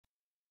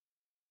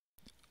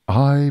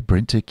Hi,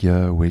 BrenTech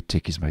here, where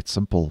tech is made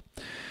simple.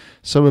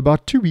 So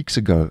about 2 weeks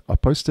ago, I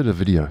posted a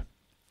video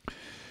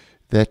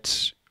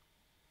that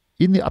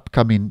in the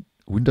upcoming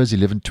Windows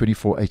 11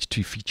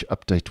 24H2 feature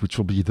update, which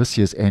will be this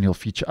year's annual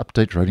feature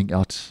update rolling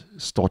out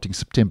starting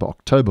September,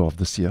 October of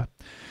this year,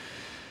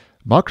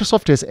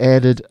 Microsoft has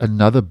added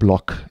another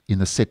block in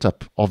the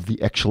setup of the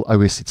actual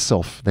OS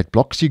itself that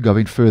blocks you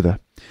going further.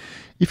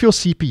 If your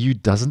CPU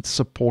doesn't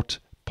support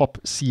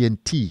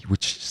POP-CNT,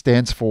 which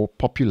stands for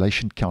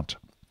population count.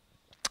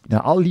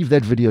 Now, I'll leave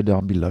that video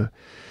down below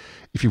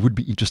if you would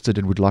be interested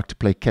and would like to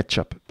play catch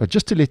up. But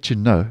just to let you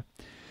know,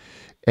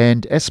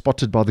 and as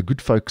spotted by the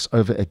good folks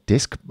over at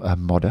Desk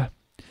Modder,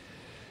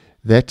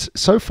 that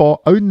so far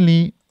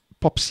only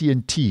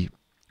POP-CNT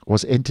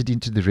was entered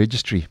into the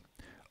registry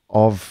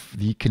of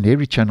the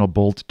Canary Channel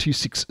build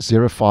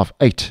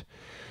 26058,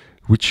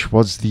 which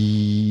was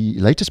the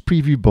latest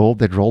preview build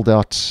that rolled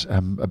out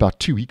about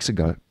 2 weeks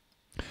ago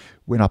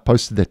when I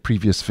posted that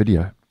previous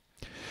video.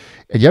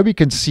 And here we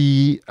can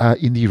see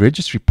in the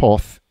registry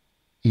path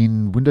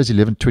in Windows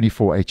 11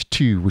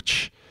 24H2,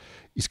 which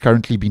is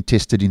currently being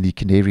tested in the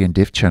Canary and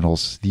Dev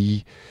channels,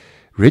 the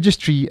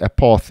registry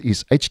path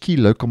is HKey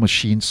local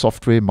machine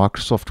software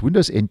Microsoft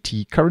Windows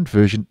NT current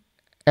version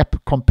app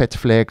compat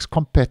flags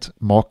compat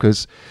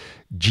markers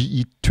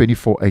GE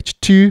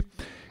 24H2.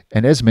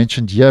 And as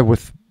mentioned here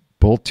with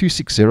build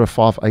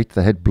 26058,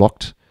 they had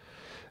blocked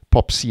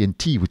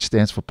POP-CNT, which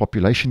stands for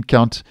population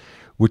count,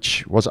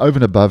 which was over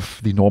and above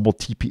the normal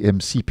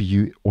TPM,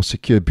 CPU, or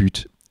secure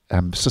boot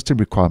system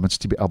requirements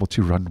to be able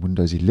to run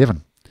Windows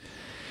 11.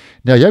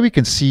 Now, here we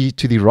can see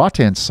to the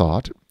right-hand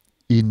side,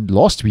 in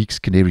last week's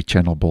Canary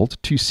Channel build,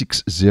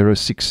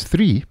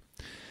 26063,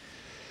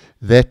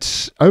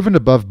 that over and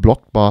above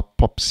blocked by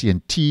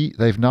POP-CNT,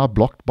 they've now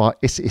blocked by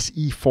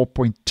SSE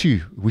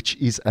 4.2, which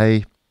is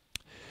a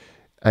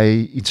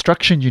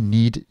instruction you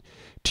need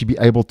to be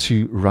able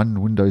to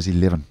run Windows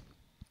 11.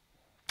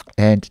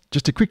 And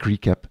just a quick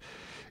recap,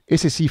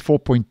 SSE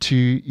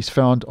 4.2 is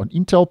found on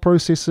Intel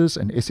processors,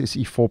 and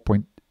SSE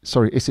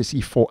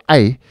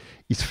 4A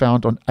is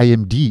found on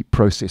AMD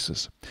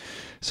processors.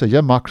 So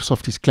here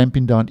Microsoft is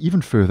clamping down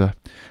even further.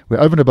 We're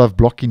over and above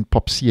blocking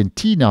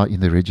POP-CNT now in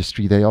the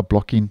registry. They are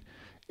blocking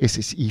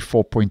SSE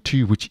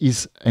 4.2, which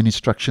is an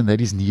instruction that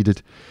is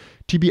needed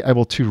to be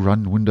able to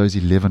run Windows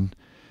 11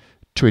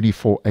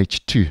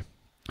 24H2.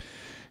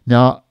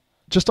 Now,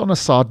 just on a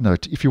side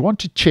note, if you want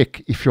to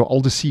check if your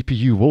older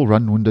CPU will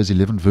run Windows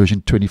 11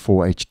 version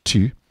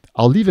 24H2,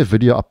 I'll leave a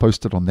video I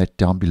posted on that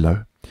down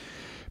below,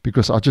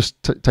 because I'll just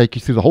take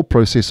you through the whole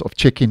process of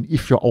checking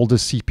if your older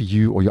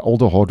CPU or your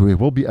older hardware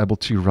will be able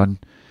to run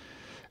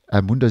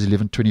Windows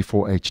 11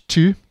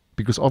 24H2,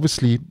 because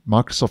obviously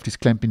Microsoft is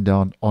clamping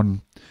down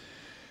on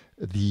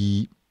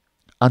the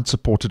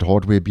unsupported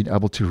hardware being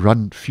able to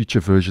run future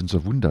versions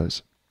of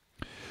Windows.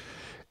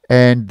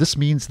 And this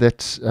means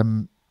that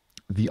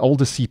the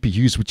older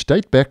CPUs, which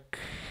date back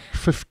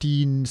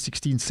 15,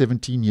 16,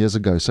 17 years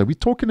ago. So we're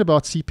talking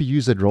about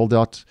CPUs that rolled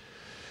out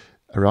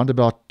around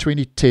about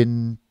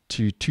 2010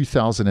 to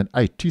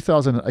 2008,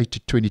 2008 to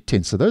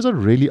 2010. So those are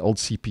really old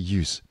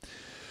CPUs.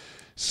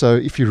 So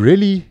if you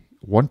really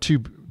want to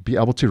be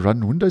able to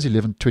run Windows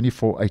 11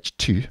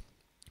 24H2,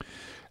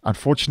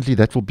 unfortunately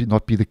that will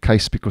not be the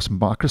case, because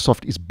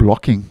Microsoft is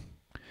blocking,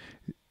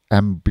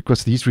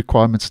 because these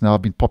requirements now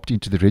have been popped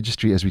into the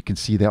registry. As we can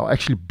see, they are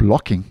actually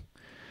blocking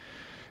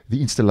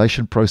the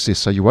installation process,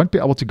 so you won't be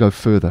able to go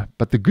further.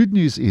 But the good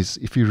news is,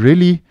 if you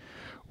really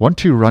want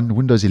to run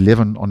Windows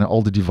 11 on an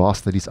older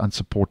device that is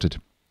unsupported,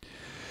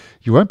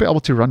 you won't be able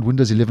to run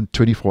Windows 11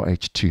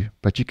 24H2,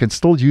 but you can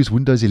still use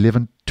Windows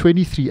 11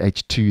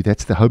 23H2.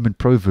 That's the Home and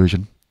Pro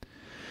version,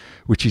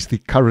 which is the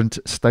current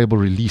stable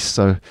release.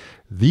 So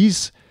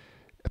these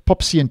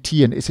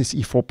POP-CNT and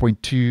SSE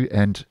 4.2,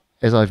 and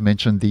as I've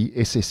mentioned, the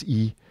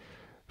SSE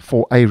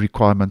 4A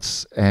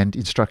requirements and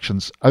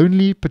instructions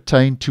only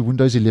pertain to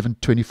Windows 11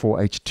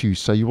 24H2.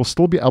 So you will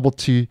still be able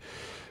to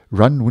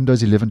run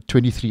Windows 11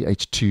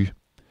 23H2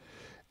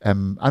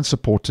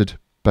 unsupported,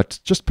 but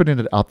just putting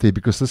it out there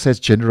because this has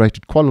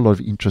generated quite a lot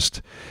of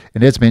interest.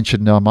 And as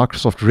mentioned, now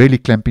Microsoft really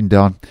clamping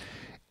down,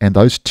 and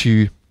those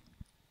two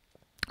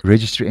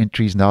registry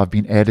entries now have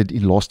been added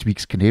in last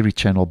week's Canary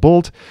Channel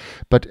build.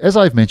 But as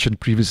I've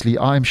mentioned previously,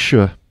 I'm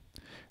sure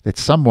that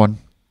someone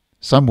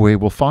somewhere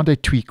will find a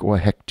tweak or a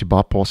hack to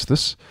bypass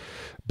this.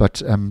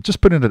 But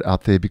just putting it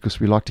out there because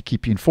we like to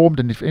keep you informed,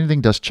 and if anything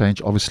does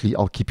change, obviously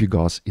I'll keep you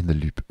guys in the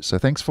loop. So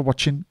thanks for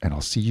watching, and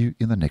I'll see you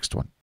in the next one.